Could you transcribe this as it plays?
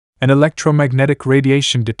An electromagnetic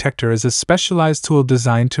radiation detector is a specialized tool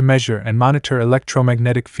designed to measure and monitor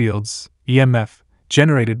electromagnetic fields, EMF,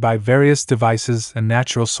 generated by various devices and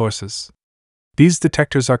natural sources. These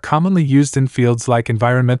detectors are commonly used in fields like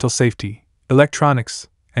environmental safety, electronics,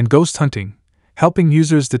 and ghost hunting, helping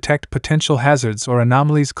users detect potential hazards or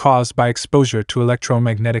anomalies caused by exposure to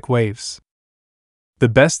electromagnetic waves. The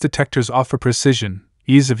best detectors offer precision,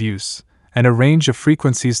 ease of use, and a range of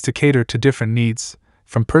frequencies to cater to different needs,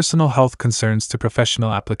 from personal health concerns to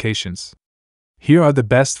professional applications. Here are the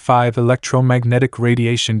best 5 electromagnetic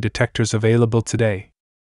radiation detectors available today.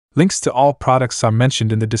 Links to all products are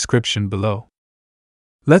mentioned in the description below.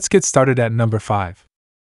 Let's get started at number 5.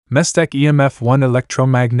 Mestek EMF01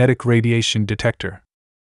 Electromagnetic Radiation Detector.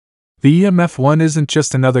 The EMF01 isn't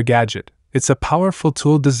just another gadget, it's a powerful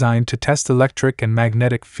tool designed to test electric and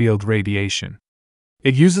magnetic field radiation.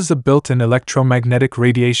 It uses a built-in electromagnetic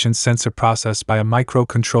radiation sensor processed by a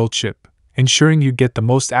microcontrol chip, ensuring you get the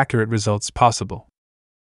most accurate results possible.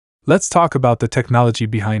 Let's talk about the technology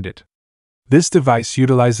behind it. This device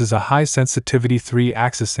utilizes a high-sensitivity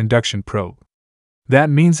 3-axis induction probe. That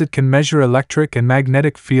means it can measure electric and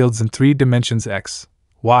magnetic fields in 3 dimensions X,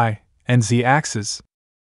 Y, and Z axes.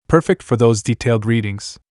 Perfect for those detailed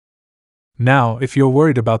readings. Now, if you're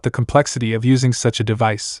worried about the complexity of using such a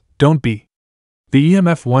device, don't be. The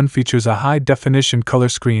EMF01 features a high-definition color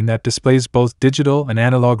screen that displays both digital and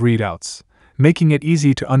analog readouts, making it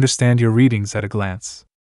easy to understand your readings at a glance.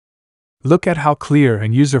 Look at how clear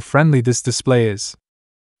and user-friendly this display is.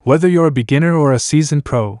 Whether you're a beginner or a seasoned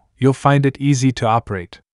pro, you'll find it easy to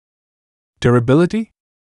operate. Durability?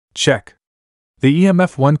 Check. The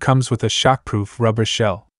EMF01 comes with a shockproof rubber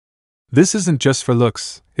shell. This isn't just for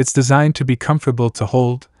looks, it's designed to be comfortable to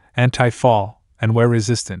hold, anti-fall, and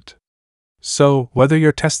wear-resistant. So, whether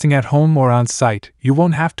you're testing at home or on site, you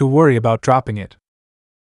won't have to worry about dropping it.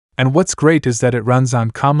 And what's great is that it runs on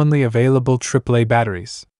commonly available AAA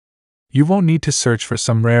batteries. You won't need to search for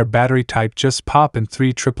some rare battery type, just pop in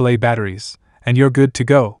 3 AAA batteries, and you're good to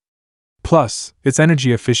go. Plus, it's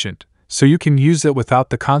energy efficient, so you can use it without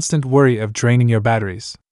the constant worry of draining your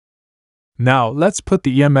batteries. Now, let's put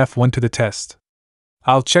the EMF01 to the test.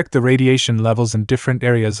 I'll check the radiation levels in different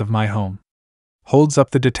areas of my home. Holds up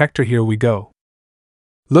the detector, here we go.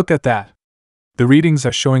 Look at that. The readings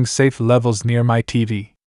are showing safe levels near my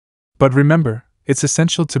TV. But remember, it's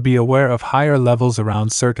essential to be aware of higher levels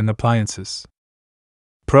around certain appliances.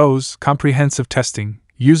 Pros: comprehensive testing,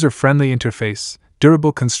 user-friendly interface,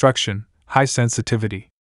 durable construction, high sensitivity.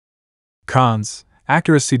 Cons: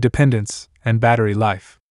 accuracy dependence, and battery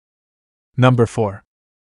life. Number 4.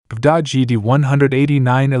 Gvda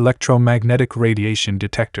GD189 Electromagnetic Radiation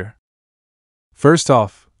Detector. First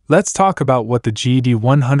off, let's talk about what the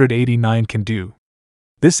GD189 can do.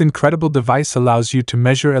 This incredible device allows you to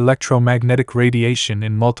measure electromagnetic radiation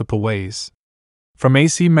in multiple ways. From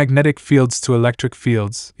AC magnetic fields to electric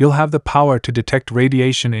fields, you'll have the power to detect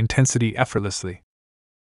radiation intensity effortlessly.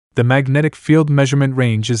 The magnetic field measurement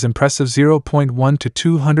range is impressive: 0.1 to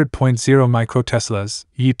 200.0 microteslas,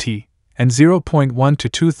 UT, and 0.1 to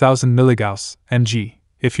 2000 milligauss, mg.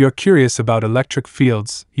 If you're curious about electric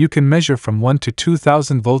fields, you can measure from 1 to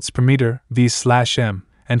 2000 volts per meter, V/m,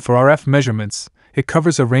 and for RF measurements, it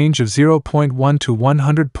covers a range of 0.1 to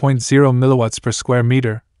 100.0 milliwatts per square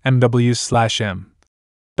meter, MW/m.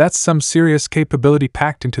 That's some serious capability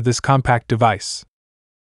packed into this compact device.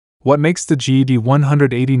 What makes the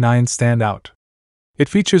GD189 stand out? It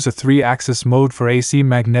features a 3-axis mode for AC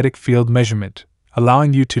magnetic field measurement,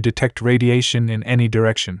 allowing you to detect radiation in any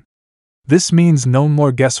direction. This means no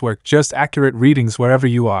more guesswork, just accurate readings wherever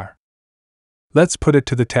you are. Let's put it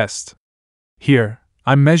to the test. Here,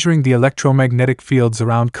 I'm measuring the electromagnetic fields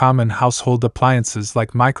around common household appliances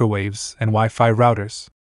like microwaves and Wi-Fi routers.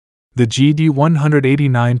 The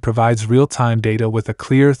GD189 provides real-time data with a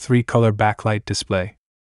clear 3-color backlight display.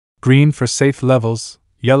 Green for safe levels,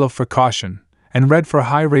 yellow for caution, and red for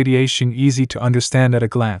high radiation, easy to understand at a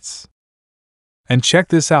glance. And check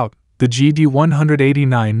this out, the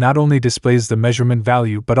GD189 not only displays the measurement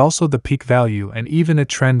value but also the peak value and even a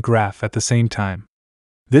trend graph at the same time.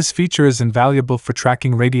 This feature is invaluable for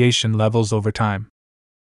tracking radiation levels over time.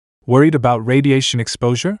 Worried about radiation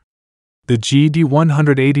exposure? The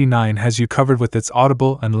GD189 has you covered with its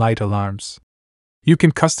audible and light alarms. You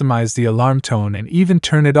can customize the alarm tone and even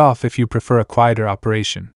turn it off if you prefer a quieter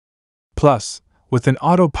operation. Plus, with an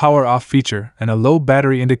auto power off feature and a low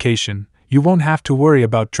battery indication, you won't have to worry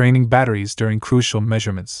about draining batteries during crucial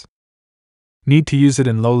measurements. Need to use it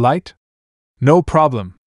in low light? No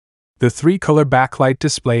problem. The 3-color backlight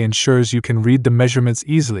display ensures you can read the measurements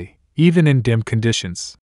easily, even in dim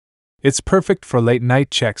conditions. It's perfect for late-night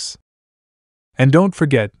checks. And don't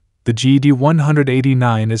forget, the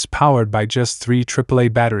GD189 is powered by just 3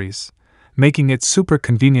 AAA batteries, making it super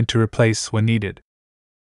convenient to replace when needed.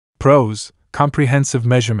 Pros: comprehensive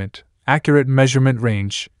measurement, accurate measurement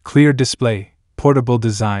range, clear display, portable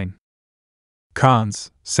design.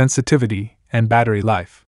 Cons: sensitivity and battery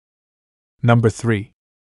life. Number 3.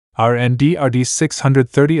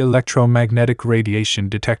 RD630 Electromagnetic Radiation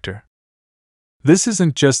Detector. This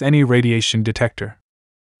isn't just any radiation detector.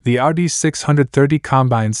 The RD630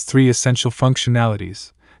 combines 3 essential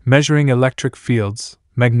functionalities: measuring electric fields,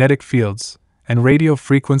 magnetic fields, and radio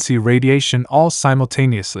frequency radiation all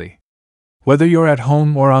simultaneously. Whether you're at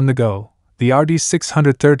home or on the go, the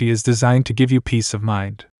RD630 is designed to give you peace of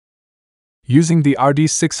mind. Using the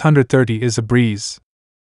RD630 is a breeze.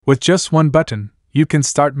 With just one button, you can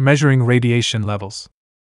start measuring radiation levels.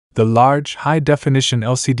 The large, high-definition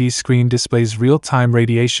LCD screen displays real-time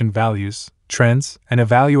radiation values, trends, and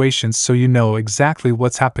evaluations so you know exactly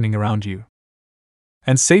what's happening around you.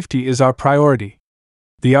 And safety is our priority.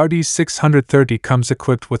 The RD630 comes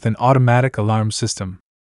equipped with an automatic alarm system.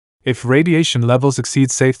 If radiation levels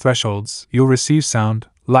exceed safe thresholds, you'll receive sound,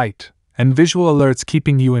 light, and visual alerts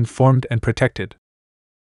keeping you informed and protected.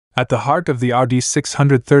 At the heart of the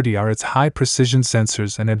RD630 are its high-precision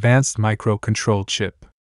sensors and advanced microcontrol chip.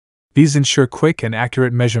 These ensure quick and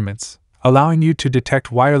accurate measurements, allowing you to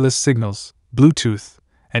detect wireless signals, Bluetooth,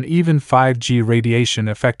 and even 5G radiation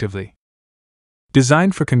effectively.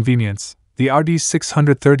 Designed for convenience, the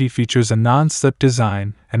RD630 features a non-slip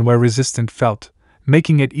design and wear-resistant felt,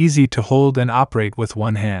 making it easy to hold and operate with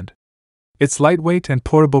one hand. It's lightweight and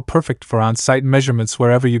portable, perfect for on-site measurements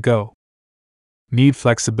wherever you go. Need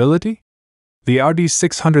flexibility? The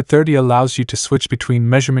RD630 allows you to switch between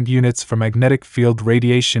measurement units for magnetic field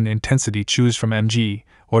radiation intensity. Choose from mg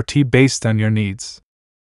or T based on your needs.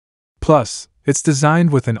 Plus, it's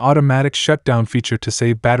designed with an automatic shutdown feature to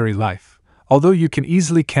save battery life, although you can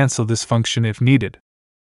easily cancel this function if needed.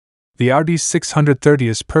 The RD630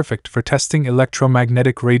 is perfect for testing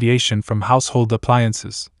electromagnetic radiation from household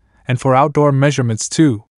appliances, and for outdoor measurements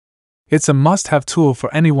too. It's a must-have tool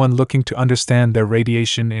for anyone looking to understand their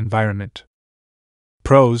radiation environment.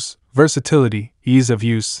 Pros: versatility, ease of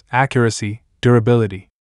use, accuracy, durability.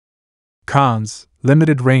 Cons: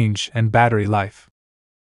 limited range and battery life.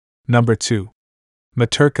 Number 2.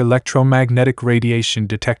 Meterk Electromagnetic Radiation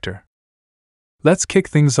Detector. Let's kick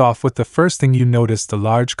things off with the first thing you notice: the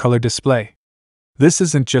large color display. This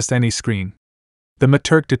isn't just any screen. The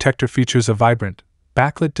Meterk detector features a vibrant,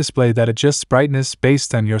 backlit display that adjusts brightness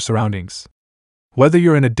based on your surroundings. Whether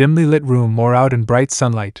you're in a dimly lit room or out in bright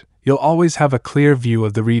sunlight, you'll always have a clear view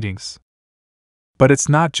of the readings. But it's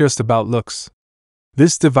not just about looks.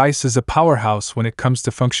 This device is a powerhouse when it comes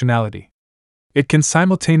to functionality. It can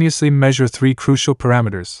simultaneously measure 3 crucial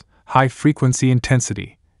parameters: high-frequency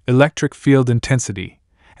intensity, electric field intensity,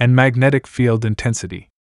 and magnetic field intensity.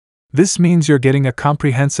 This means you're getting a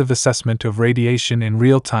comprehensive assessment of radiation in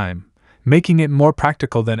real time, making it more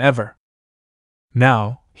practical than ever.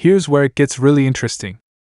 Now, here's where it gets really interesting.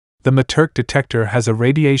 The Meterk detector has a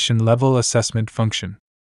radiation level assessment function.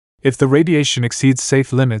 If the radiation exceeds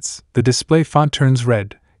safe limits, the display font turns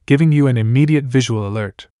red, giving you an immediate visual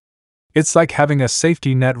alert. It's like having a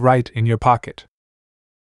safety net right in your pocket.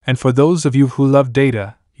 And for those of you who love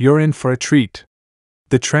data, you're in for a treat.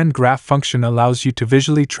 The trend graph function allows you to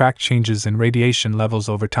visually track changes in radiation levels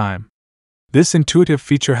over time. This intuitive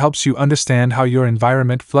feature helps you understand how your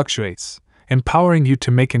environment fluctuates, empowering you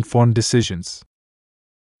to make informed decisions.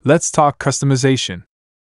 Let's talk customization.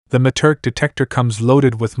 The Meterk detector comes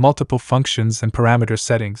loaded with multiple functions and parameter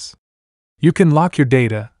settings. You can lock your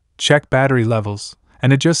data, check battery levels,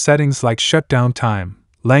 and adjust settings like shutdown time,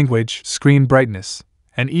 language, screen brightness,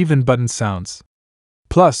 and even button sounds.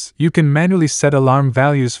 Plus, you can manually set alarm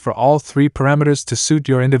values for all 3 parameters to suit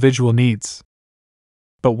your individual needs.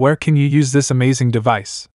 But where can you use this amazing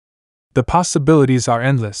device? The possibilities are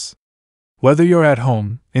endless. Whether you're at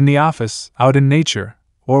home, in the office, out in nature,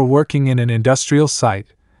 or working in an industrial site,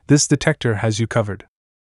 this detector has you covered.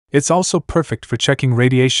 It's also perfect for checking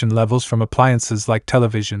radiation levels from appliances like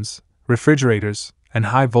televisions, refrigerators, and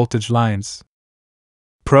high-voltage lines.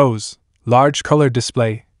 Pros: large color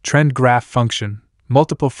display, trend graph function,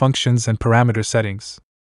 multiple functions and parameter settings.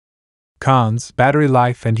 Cons: battery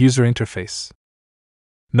life and user interface.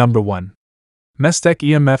 Number 1. Mestek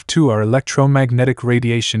EMF02R Electromagnetic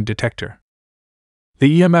Radiation Detector.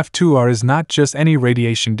 The EMF02R is not just any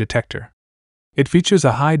radiation detector. It features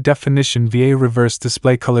a high-definition VA reverse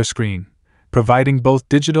display color screen, providing both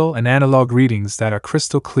digital and analog readings that are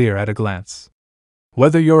crystal clear at a glance.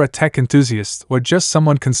 Whether you're a tech enthusiast or just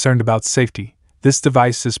someone concerned about safety, this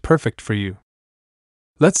device is perfect for you.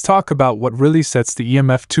 Let's talk about what really sets the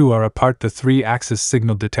EMF02R apart: the 3-axis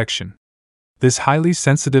signal detection. This highly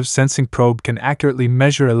sensitive sensing probe can accurately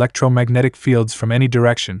measure electromagnetic fields from any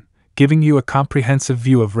direction, giving you a comprehensive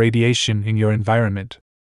view of radiation in your environment.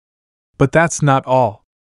 But that's not all.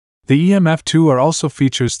 The EMF02R also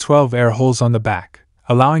features 12 air holes on the back,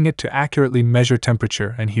 allowing it to accurately measure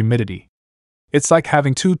temperature and humidity. It's like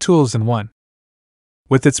having 2 tools in one.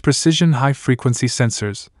 With its precision high-frequency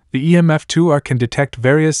sensors, the EMF02R can detect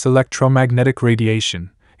various electromagnetic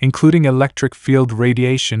radiation, including electric field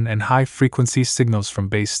radiation and high-frequency signals from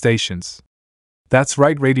base stations. That's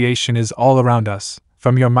right, radiation is all around us,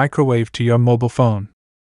 from your microwave to your mobile phone.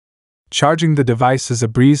 Charging the device is a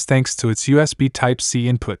breeze thanks to its USB Type-C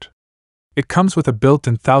input. It comes with a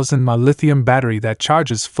built-in 1000 mAh lithium battery that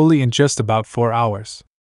charges fully in just about 4 hours.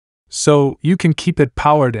 So, you can keep it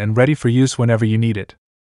powered and ready for use whenever you need it.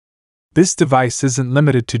 This device isn't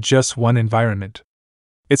limited to just one environment.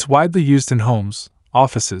 It's widely used in homes,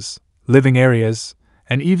 offices, living areas,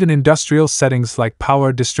 and even industrial settings like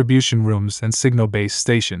power distribution rooms and signal base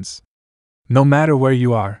stations. No matter where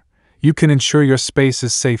you are, you can ensure your space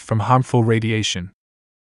is safe from harmful radiation.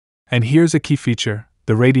 And here's a key feature: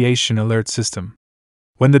 the radiation alert system.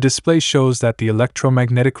 When the display shows that the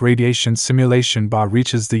electromagnetic radiation simulation bar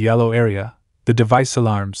reaches the yellow area, the device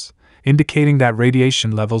alarms, indicating that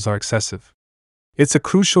radiation levels are excessive. It's a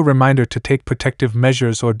crucial reminder to take protective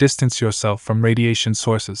measures or distance yourself from radiation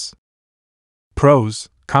sources. Pros: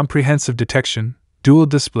 comprehensive detection, dual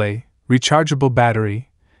display, rechargeable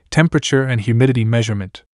battery, temperature and humidity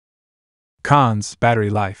measurement. Cons: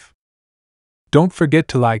 battery life. Don't forget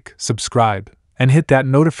to like, subscribe, and hit that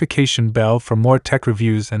notification bell for more tech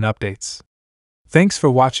reviews and updates. Thanks for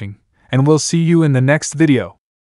watching, and we'll see you in the next video.